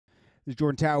This is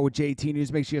Jordan Tower with JT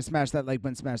News. Make sure you smash that like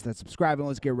button, smash that subscribe, and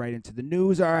let's get right into the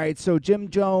news. All right, so Jim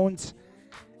Jones.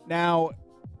 Now,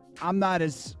 I'm not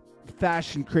as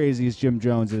fashion crazy as Jim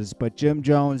Jones is, but Jim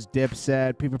Jones,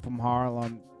 Dipset, people from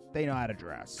Harlem, they know how to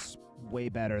dress way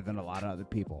better than a lot of other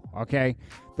people, okay?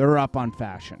 They're up on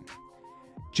fashion.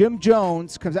 Jim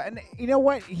Jones comes out, and you know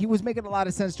what? He was making a lot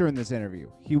of sense during this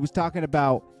interview. He was talking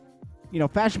about,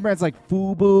 fashion brands like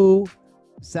FUBU,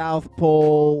 South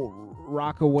Pole,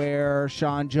 Rockaware,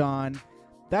 Sean John.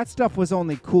 That stuff was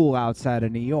only cool outside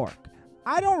of New York.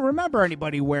 I don't remember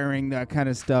anybody wearing that kind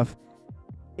of stuff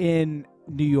in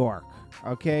New York,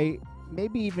 okay?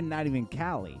 Maybe even not even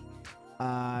Cali.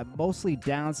 Mostly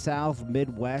down south,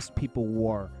 Midwest, people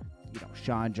wore,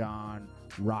 Sean John,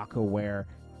 Rockaware.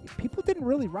 People didn't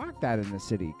really rock that in the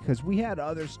city because we had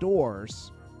other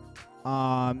stores.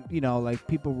 Like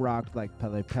people rocked like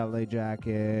Pele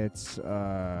jackets.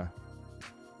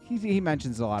 He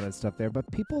mentions a lot of stuff there,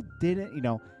 but people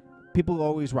didn't, people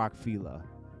always rock Fila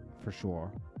for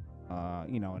sure.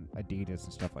 And Adidas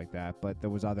and stuff like that. But there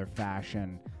was other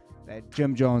fashion that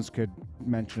Jim Jones could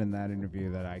mention in that interview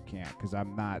that I can't because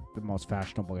I'm not the most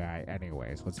fashionable guy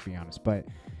anyways, let's be honest. But,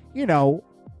 New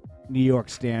York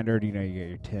standard, you get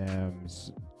your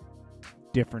Timbs,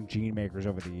 different jean makers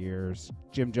over the years.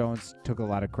 Jim Jones took a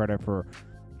lot of credit for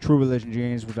True Religion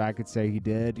jeans, which I could say he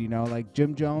did. Like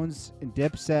Jim Jones and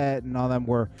Dipset and all them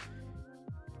were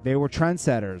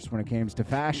trendsetters when it came to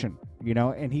fashion,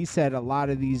 and he said a lot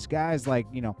of these guys like,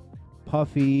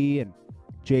 Puffy and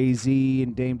Jay-Z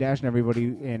and Dame Dash and everybody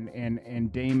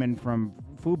and Damon from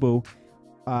FUBU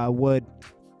would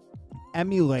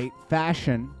emulate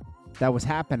fashion that was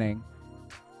happening,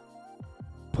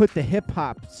 put the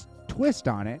hip-hop twist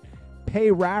on it,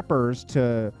 pay rappers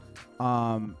to,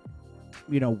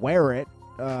 wear it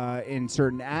in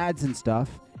certain ads and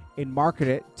stuff, and market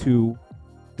it to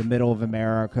the middle of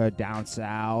America, down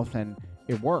south, and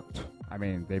it worked. I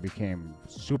mean, they became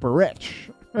super rich.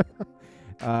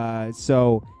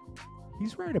 So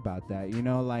he's right about that.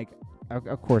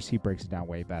 Of course, he breaks it down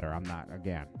way better. I'm not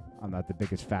the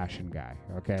biggest fashion guy,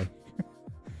 okay?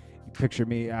 Picture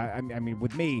me,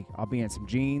 with me, I'll be in some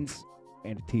jeans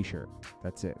and a t-shirt.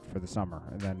 That's it for the summer.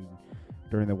 And then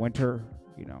during the winter,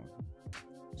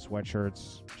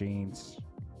 sweatshirts, jeans,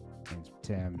 and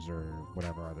Timbs or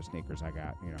whatever other sneakers I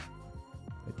got,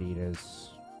 Adidas,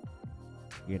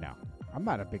 I'm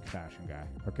not a big fashion guy,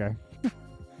 okay?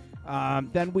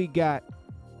 Then we got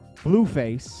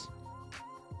Blueface.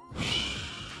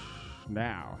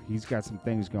 Now, he's got some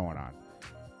things going on.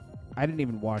 I didn't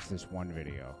even watch this one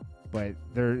video, but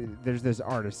there's this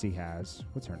artist he has.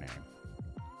 What's her name?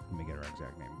 Let me get her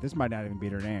exact name. This might not even be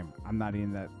her name. I'm not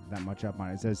even that much up on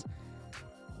it. It says,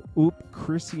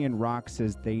 Chrissy and Rock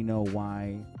says they know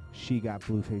why she got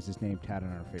Blueface's name tatted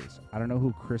on her face. I don't know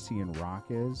who Chrissy and Rock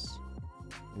is.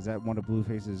 Is that one of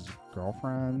Blueface's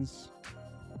girlfriends?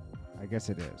 I guess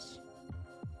it is.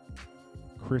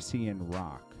 Chrissy and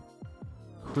Rock.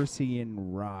 Chrissy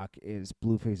and Rock is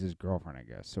Blueface's girlfriend, I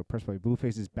guess. So, personally,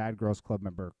 Blueface's Bad Girls Club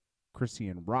member, Chrissy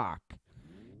and Rock,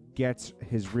 gets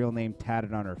his real name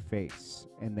tatted on her face,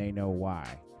 and they know why.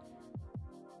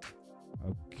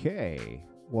 Okay.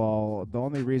 Well, the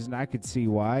only reason I could see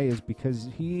why is because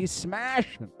he's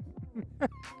smashing.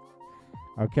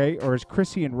 Okay? Or is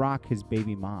Chrissy and Rock his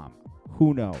baby mom?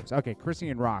 Who knows? Okay, Chrissy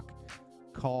and Rock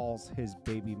calls his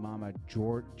baby mama,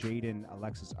 Jaden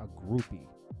Alexis, a groupie.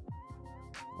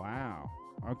 Wow.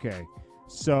 Okay.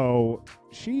 So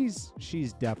she's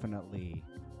definitely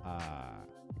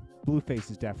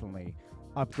Blueface is definitely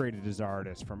upgraded his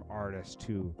artist from artist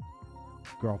to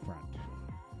girlfriend.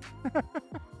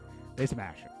 They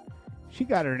smash it. She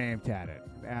got her name tatted,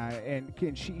 and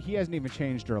he hasn't even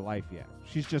changed her life yet.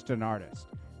 She's just an artist.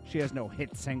 She has no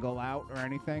hit single out or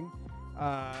anything.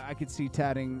 I could see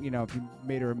tatting, if you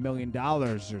made her $1 million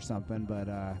or something, but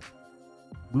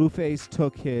Blueface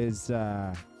took his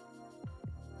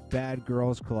Bad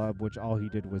Girls Club, which all he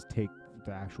did was take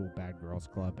the actual Bad Girls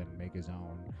Club and make his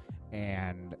own,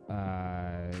 and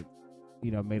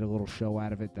made a little show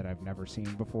out of it that I've never seen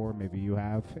before. Maybe you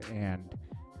have, and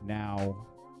now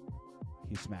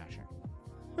he's smashing.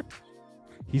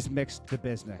 He's mixed the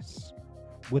business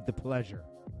with the pleasure.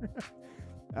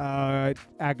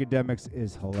 Academics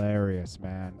is hilarious,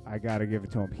 man. I gotta give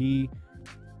it to him.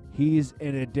 He's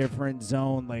in a different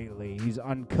zone lately. He's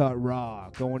uncut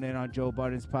raw, going in on Joe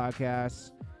Budden's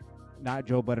podcast. Not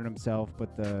Joe Budden himself,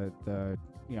 but the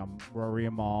Rory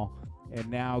Amal, and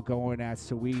now going at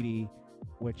Saweetie,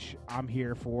 which I'm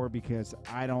here for because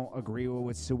I don't agree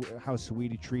with how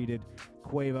Saweetie treated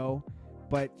Quavo.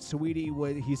 But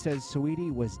he says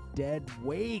Saweetie was dead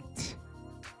weight.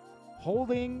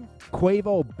 holding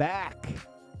Quavo back.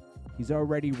 He's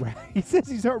already he says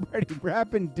he's already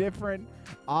rapping different.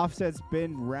 Offset's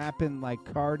been rapping like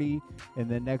Cardi in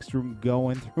the next room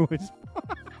going through his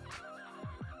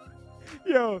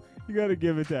Yo, you gotta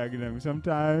give it to him.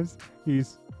 Sometimes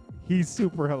he's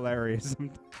super hilarious.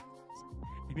 And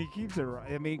he keeps it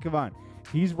right. I mean, come on.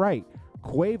 He's right.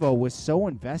 Quavo was so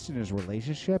invested in his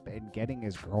relationship and getting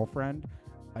his girlfriend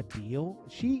a deal.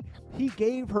 He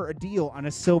gave her a deal on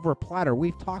a silver platter.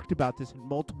 We've talked about this in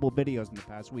multiple videos in the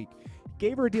past week.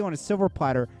 Gave her a deal on a silver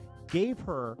platter. Gave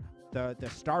her the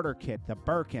starter kit, the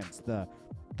Birkins, the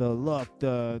look,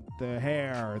 the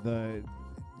hair, the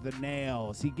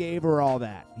nails. He gave her all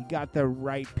that. He got the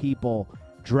right people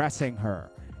dressing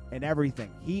her and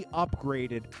everything. He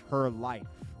upgraded her life.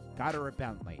 Got her a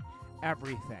Bentley.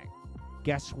 Everything.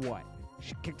 Guess what?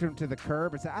 She kicked him to the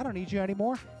curb and said, I don't need you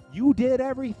anymore. You did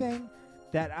everything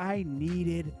that I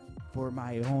needed for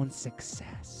my own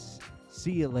success.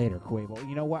 See you later, Quavo.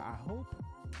 You know what? I hope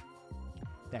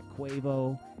that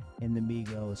Quavo and the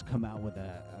Migos come out with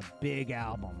a big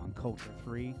album on Culture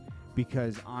 3,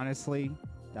 because honestly,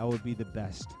 that would be the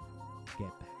best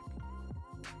get back.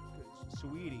 Because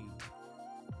Saweetie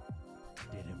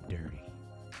did him dirty.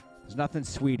 There's nothing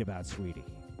sweet about Saweetie.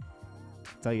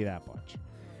 I'll tell you that much.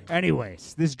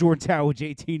 Anyways, this is Jordan Tower with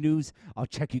JT News. I'll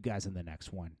check you guys in the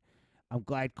next one. I'm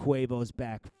glad Quavo's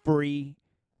back free,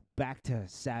 back to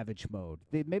Savage Mode.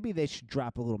 Maybe they should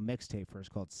drop a little mixtape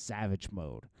first called Savage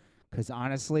Mode. Because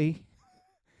honestly,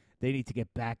 they need to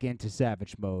get back into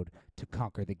Savage Mode to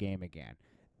conquer the game again.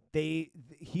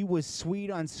 He was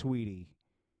sweet on Saweetie,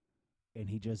 and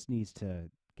he just needs to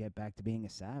get back to being a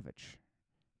savage.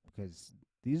 Because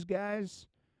these guys,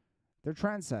 they're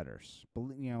trendsetters.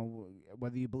 You know,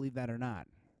 whether you believe that or not,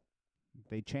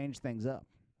 they change things up.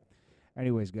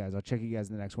 Anyways, guys, I'll check you guys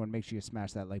in the next one. Make sure you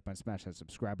smash that like button, smash that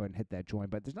subscribe button, hit that join.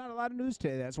 But there's not a lot of news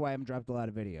today. That's why I haven't dropped a lot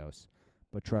of videos.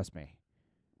 But trust me,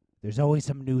 there's always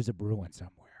some news a brewing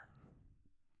somewhere.